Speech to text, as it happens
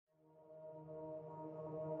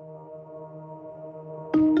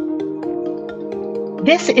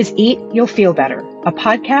This is Eat, You'll Feel Better, a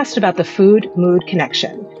podcast about the food-mood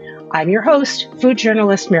connection. I'm your host, food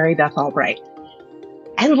journalist Mary Beth Albright.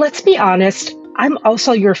 And let's be honest, I'm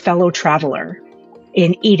also your fellow traveler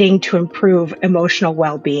in eating to improve emotional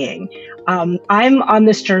well-being. I'm on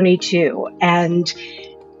this journey too, and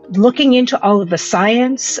looking into all of the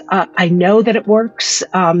science, I know that it works,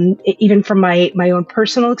 even from my own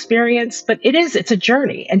personal experience, but it's a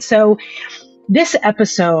journey. And so this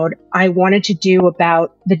episode, I wanted to do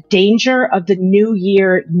about the danger of the New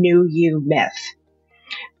Year, New You myth,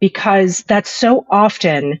 because that's so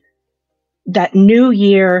often that New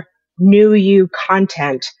Year, New You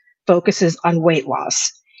content focuses on weight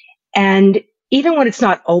loss. And even when it's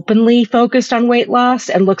not openly focused on weight loss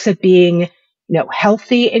and looks at being,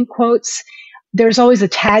 healthy in quotes, there's always a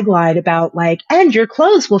tagline about and your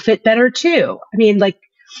clothes will fit better too. I mean,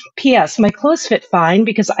 P.S. my clothes fit fine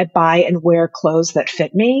because I buy and wear clothes that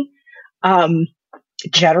fit me,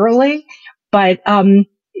 generally. But,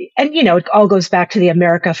 it all goes back to the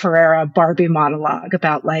America Ferrera Barbie monologue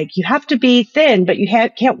about you have to be thin, but you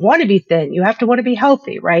can't want to be thin. You have to want to be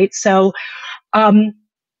healthy, right? So,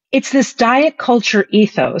 it's this diet culture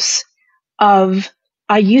ethos of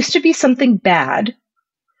I used to be something bad,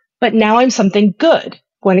 but now I'm something good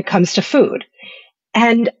when it comes to food.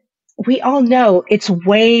 And we all know it's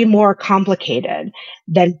way more complicated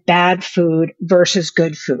than bad food versus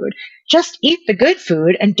good food. Just eat the good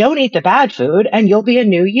food and don't eat the bad food, and you'll be a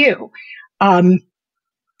new you.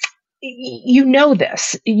 You know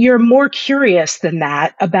this. You're more curious than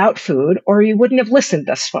that about food, or you wouldn't have listened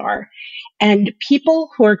this far. And people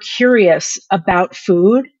who are curious about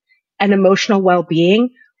food and emotional well-being,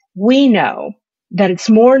 we know that it's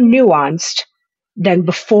more nuanced than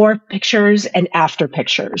before pictures and after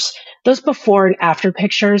pictures. Those before and after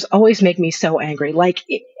pictures always make me so angry.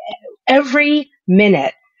 Every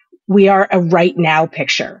minute we are a right now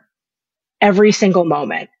picture, every single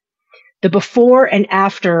moment. The before and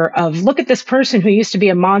after of look at this person who used to be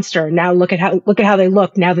a monster. Now look at how they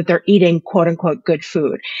look now that they're eating quote unquote good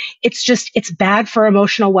food. It's bad for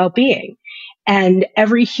emotional well-being. And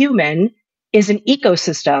every human is an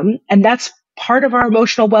ecosystem, and that's part of our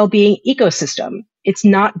emotional well-being ecosystem. It's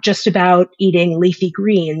not just about eating leafy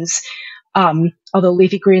greens, although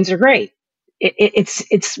leafy greens are great.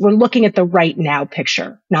 We're looking at the right now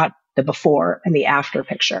picture, not the before and the after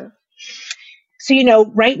picture.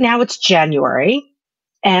 So, right now it's January,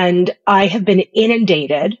 and I have been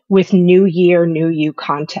inundated with New Year, New You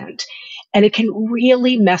content. And it can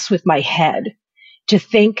really mess with my head to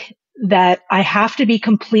think that I have to be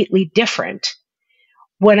completely different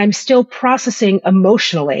when I'm still processing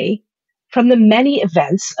emotionally from the many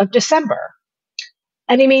events of December.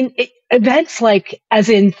 And I mean, events as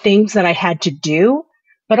in things that I had to do,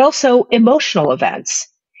 but also emotional events.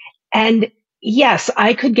 And yes,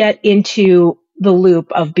 I could get into the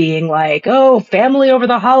loop of being family over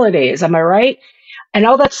the holidays. Am I right? And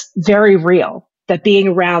all that's very real, that being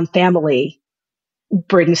around family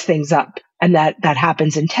brings things up. And that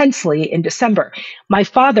happens intensely in December. My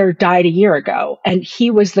father died a year ago, and he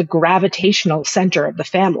was the gravitational center of the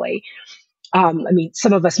family.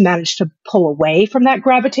 Some of us managed to pull away from that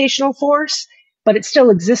gravitational force, but it still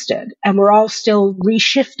existed. And we're all still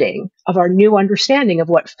reshifting of our new understanding of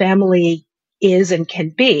what family is and can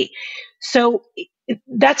be. So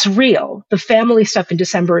that's real. The family stuff in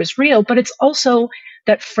December is real, but it's also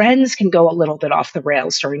that friends can go a little bit off the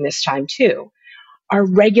rails during this time too. Our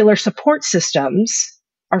regular support systems,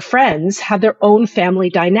 our friends, have their own family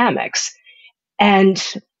dynamics. And,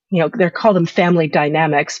 they're called them family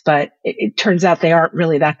dynamics, but it turns out they aren't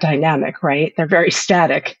really that dynamic, right? They're very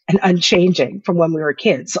static and unchanging from when we were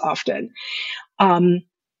kids often. But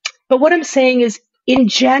what I'm saying is in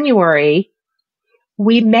January,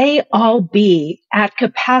 we may all be at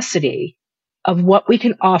capacity of what we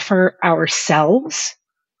can offer ourselves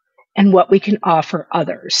and what we can offer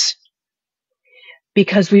others.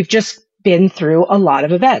 Because we've just been through a lot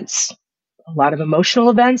of events, a lot of emotional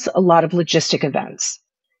events, a lot of logistic events.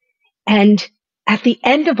 And at the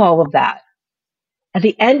end of all of that, at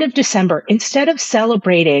the end of December, instead of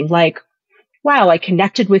celebrating wow, I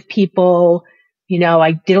connected with people,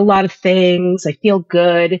 I did a lot of things, I feel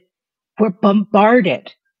good, we're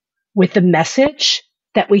bombarded with the message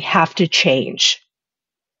that we have to change,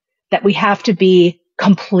 that we have to be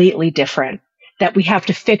completely different, that we have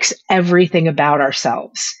to fix everything about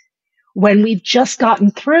ourselves when we've just gotten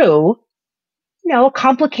through, a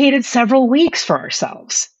complicated several weeks for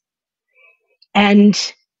ourselves.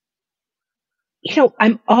 And,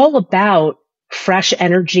 I'm all about fresh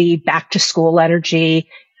energy, back to school energy,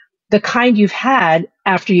 the kind you've had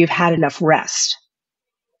after you've had enough rest.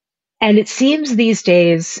 And it seems these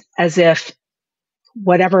days as if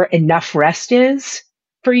whatever enough rest is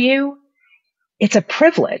for you, it's a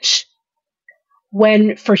privilege.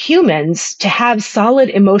 When for humans to have solid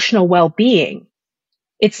emotional well being,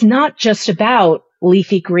 it's not just about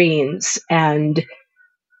leafy greens and,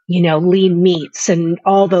 lean meats and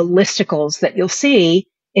all the listicles that you'll see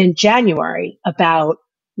in January about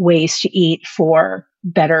ways to eat for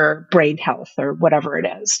better brain health or whatever it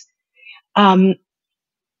is. Um,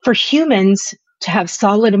 for humans to have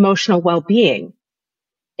solid emotional well being,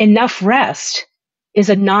 enough rest is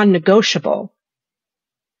a non negotiable.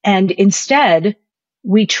 And instead,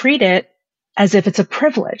 we treat it as if it's a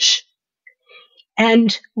privilege.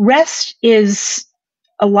 And rest is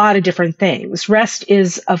a lot of different things. Rest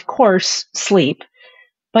is, of course, sleep,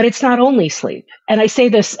 but it's not only sleep. And I say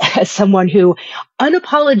this as someone who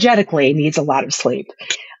unapologetically needs a lot of sleep.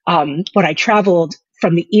 When I traveled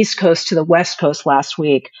from the East Coast to the West Coast last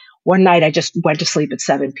week, one night I just went to sleep at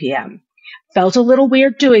 7 p.m. Felt a little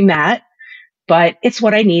weird doing that, but it's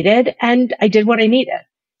what I needed, and I did what I needed.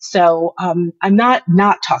 So I'm not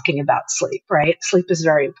talking about sleep, right? Sleep is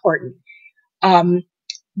very important. Um,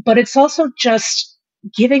 but it's also just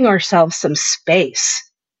giving ourselves some space,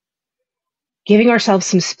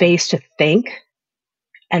 to think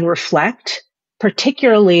and reflect,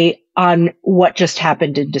 particularly on what just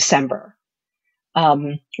happened in December,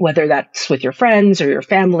 whether that's with your friends or your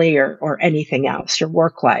family or anything else, your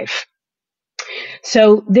work life.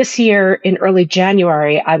 So this year in early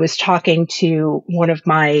January, I was talking to one of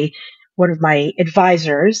my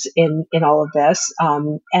advisors in all of this,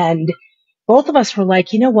 and both of us were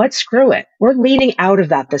like, you know what, screw it. We're leaning out of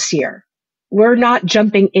that this year. We're not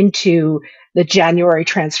jumping into the January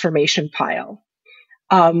transformation pile.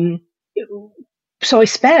 So I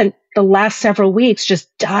spent the last several weeks just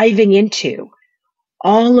diving into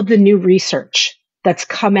all of the new research that's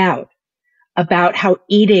come out about how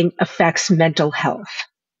eating affects mental health.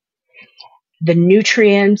 The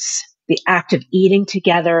nutrients, the act of eating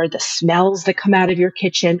together, the smells that come out of your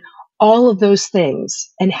kitchen, all of those things,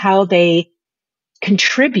 and how they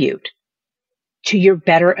contribute to your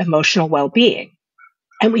better emotional well-being.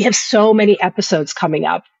 And we have so many episodes coming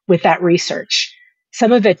up with that research,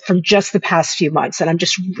 some of it from just the past few months. And I'm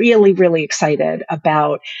just really, really excited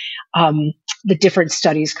about the different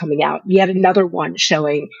studies coming out. Yet another one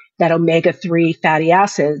showing that omega-3 fatty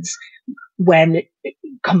acids, when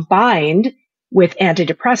combined with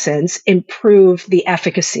antidepressants, improve the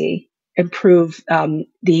efficacy, improve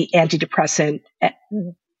the antidepressant,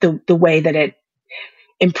 the way that it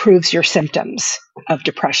improves your symptoms of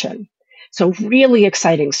depression. So really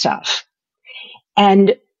exciting stuff.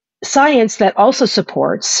 And science that also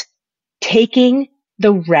supports taking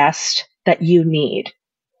the rest that you need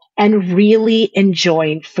and really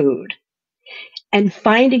enjoying food and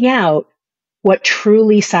finding out what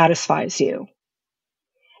truly satisfies you.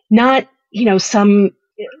 Not, some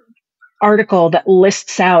article that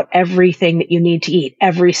lists out everything that you need to eat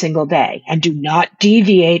every single day and do not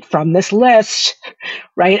deviate from this list,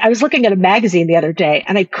 right? I was looking at a magazine the other day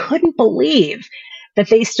and I couldn't believe that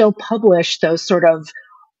they still publish those sort of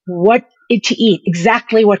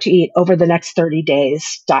exactly what to eat over the next 30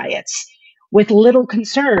 days diets, with little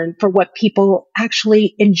concern for what people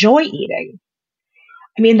actually enjoy eating.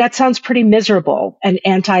 I mean, that sounds pretty miserable and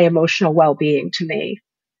anti-emotional well-being to me.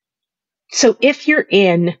 So if you're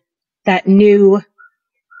in that new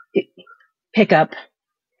pickup,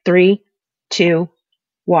 3, 2,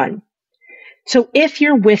 1. So if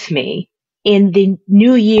you're with me in the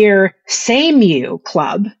New Year Same You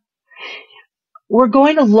Club, we're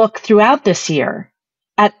going to look throughout this year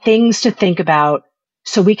at things to think about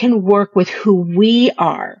so we can work with who we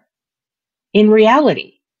are in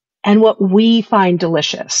reality and what we find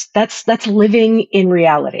delicious. That's living in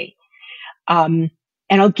reality. And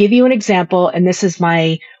I'll give you an example, and this is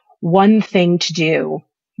my one thing to do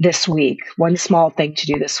this week, one small thing to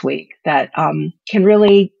do this week that can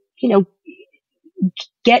really,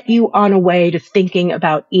 get you on a way to thinking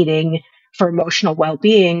about eating for emotional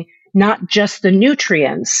well-being, not just the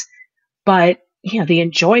nutrients, but the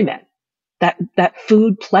enjoyment, that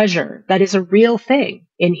food pleasure that is a real thing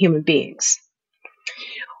in human beings.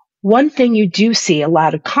 One thing you do see a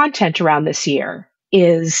lot of content around this year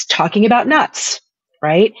is talking about nuts,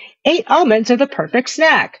 right? 8 almonds are the perfect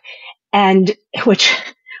snack. And which,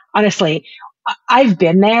 honestly, I've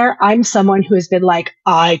been there. I'm someone who has been like,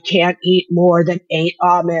 I can't eat more than 8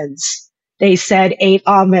 almonds. They said 8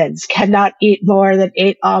 almonds, cannot eat more than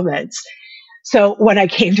 8 almonds. So when I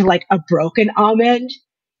came to like a broken almond,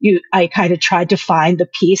 I kind of tried to find the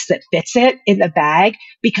piece that fits it in the bag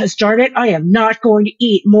because darn it, I am not going to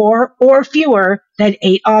eat more or fewer than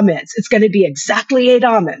 8 almonds. It's going to be exactly 8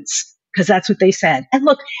 almonds because that's what they said. And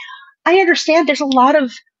look, I understand there's a lot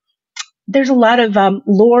of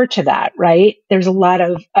lore to that, right? There's a lot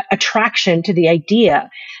of attraction to the idea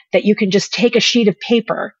that you can just take a sheet of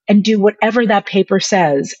paper and do whatever that paper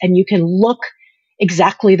says, and you can look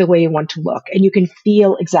exactly the way you want to look, and you can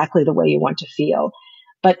feel exactly the way you want to feel.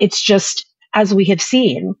 But it's just, as we have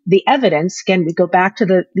seen, the evidence, again, we go back to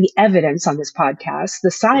the evidence on this podcast,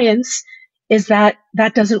 the science is that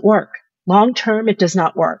that doesn't work. Long term, it does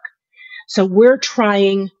not work. So we're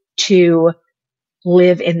trying to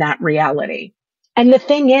live in that reality. And the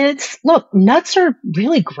thing is, look, nuts are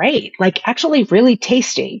really great, like actually really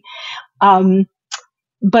tasty.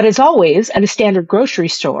 But as always, at a standard grocery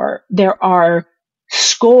store, there are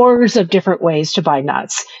scores of different ways to buy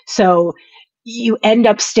nuts. So you end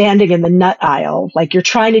up standing in the nut aisle, like you're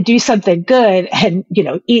trying to do something good and,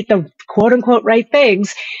 eat the quote unquote right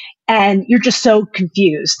things. And you're just so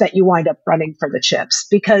confused that you wind up running for the chips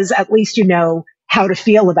because at least you know how to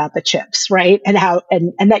feel about the chips, right? And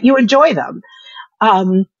and that you enjoy them.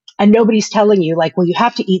 And nobody's telling you like, well, you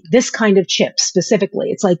have to eat this kind of chips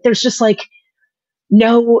specifically. It's like, there's just like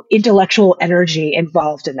no intellectual energy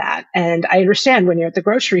involved in that. And I understand when you're at the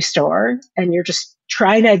grocery store and you're just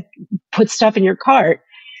trying to put stuff in your cart,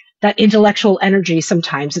 that intellectual energy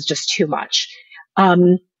sometimes is just too much.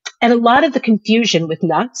 And a lot of the confusion with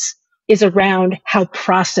nuts is around how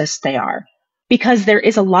processed they are, because there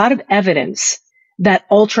is a lot of evidence that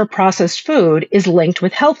ultra processed food is linked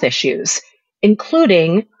with health issues,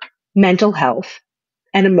 including mental health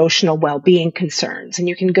and emotional well-being concerns. And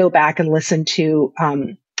you can go back and listen to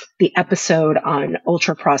the episode on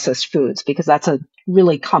ultra processed foods, because that's a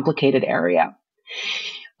really complicated area.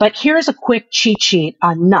 But here's a quick cheat sheet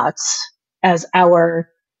on nuts as our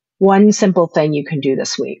one simple thing you can do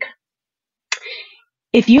this week.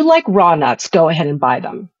 If you like raw nuts, go ahead and buy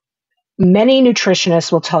them. Many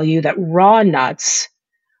nutritionists will tell you that raw nuts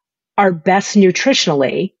are best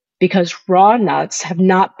nutritionally because raw nuts have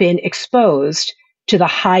not been exposed to the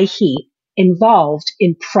high heat involved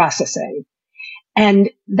in processing. And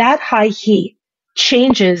that high heat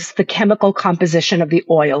changes the chemical composition of the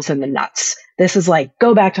oils in the nuts. This is like,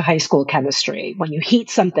 go back to high school chemistry. When you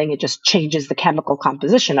heat something, it just changes the chemical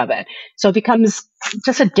composition of it. So it becomes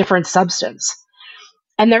just a different substance.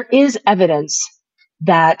 And there is evidence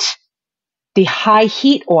that the high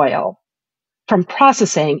heat oil from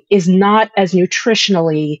processing is not as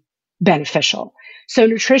nutritionally beneficial. So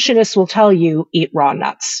nutritionists will tell you eat raw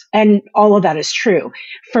nuts, and all of that is true.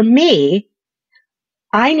 For me,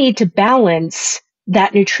 I need to balance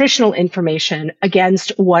that nutritional information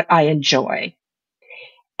against what I enjoy.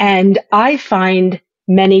 And I find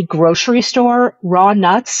many grocery store raw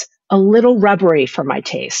nuts a little rubbery for my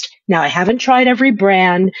taste. Now, I haven't tried every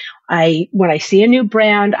brand. When I see a new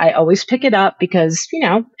brand, I always pick it up because,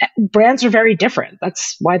 brands are very different.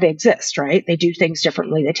 That's why they exist, right? They do things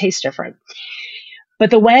differently. They taste different.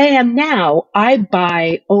 But the way I am now, I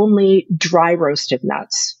buy only dry roasted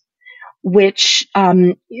nuts, which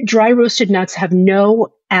dry roasted nuts have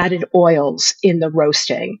no added oils in the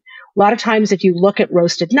roasting. A lot of times, if you look at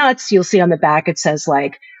roasted nuts, you'll see on the back, it says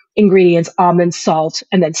like ingredients, almonds, salt,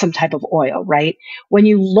 and then some type of oil, right? When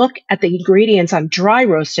you look at the ingredients on dry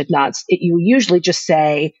roasted nuts, you usually just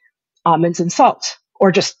say almonds and salt,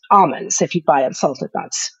 or just almonds if you buy unsalted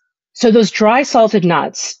nuts. So those dry salted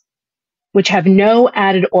nuts, which have no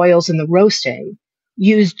added oils in the roasting,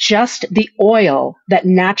 use just the oil that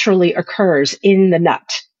naturally occurs in the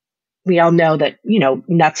nut. We all know that,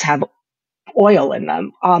 nuts have oil in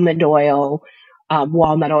them, almond oil,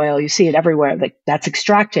 walnut oil, you see it everywhere, that's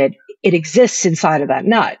extracted. It exists inside of that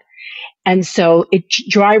nut. And so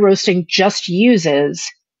dry roasting just uses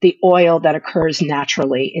the oil that occurs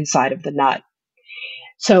naturally inside of the nut.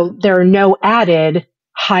 So there are no added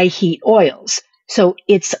high heat oils. So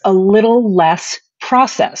it's a little less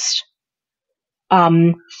processed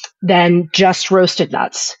than just roasted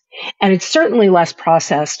nuts. And it's certainly less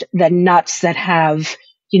processed than nuts that have,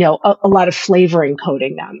 a lot of flavoring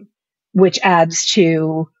coating them, which adds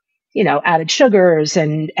to, added sugars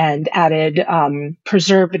and added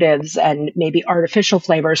preservatives and maybe artificial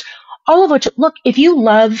flavors, all of which, look, if you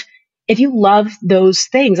love those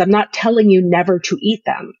things, I'm not telling you never to eat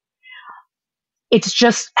them. It's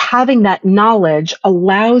just having that knowledge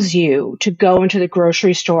allows you to go into the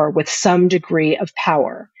grocery store with some degree of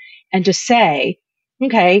power and just say,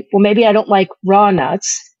 okay, well, maybe I don't like raw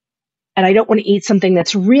nuts and I don't want to eat something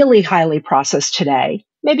that's really highly processed today.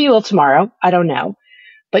 Maybe you will tomorrow. I don't know.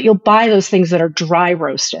 but you'll buy those things that are dry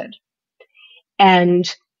roasted.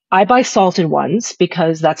 And I buy salted ones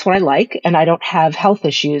because that's what I like, and I don't have health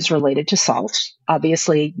issues related to salt.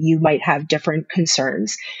 Obviously, you might have different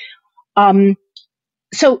concerns. Um,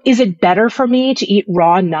 so is it better for me to eat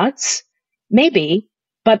raw nuts? Maybe,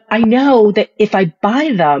 but I know that if I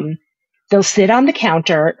buy them, they'll sit on the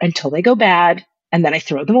counter until they go bad, and then I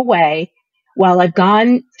throw them away, while I've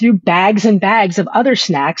gone through bags and bags of other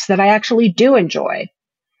snacks that I actually do enjoy.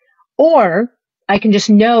 Or I can just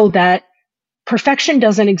know that perfection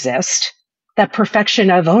doesn't exist. That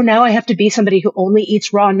perfection of, oh, now I have to be somebody who only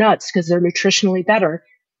eats raw nuts because they're nutritionally better.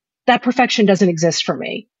 That perfection doesn't exist for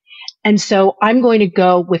me. And so I'm going to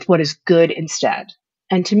go with what is good instead.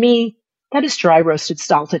 And to me, that is dry roasted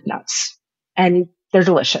salted nuts. And they're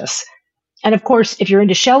delicious. And of course, if you're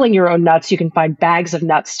into shelling your own nuts, you can find bags of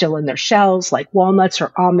nuts still in their shells, like walnuts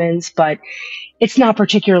or almonds, but it's not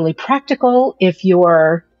particularly practical if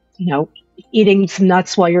you're, eating some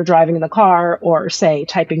nuts while you're driving in the car or, say,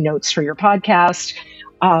 typing notes for your podcast.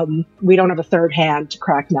 We don't have a third hand to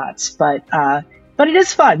crack nuts, but it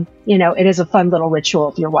is fun. It is a fun little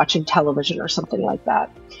ritual if you're watching television or something like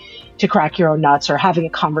that, to crack your own nuts or having a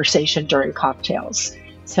conversation during cocktails.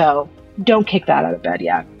 So don't kick that out of bed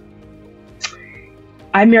yet.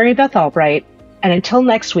 I'm Mary Beth Albright, and until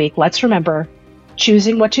next week, let's remember,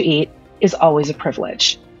 choosing what to eat is always a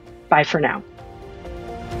privilege. Bye for now.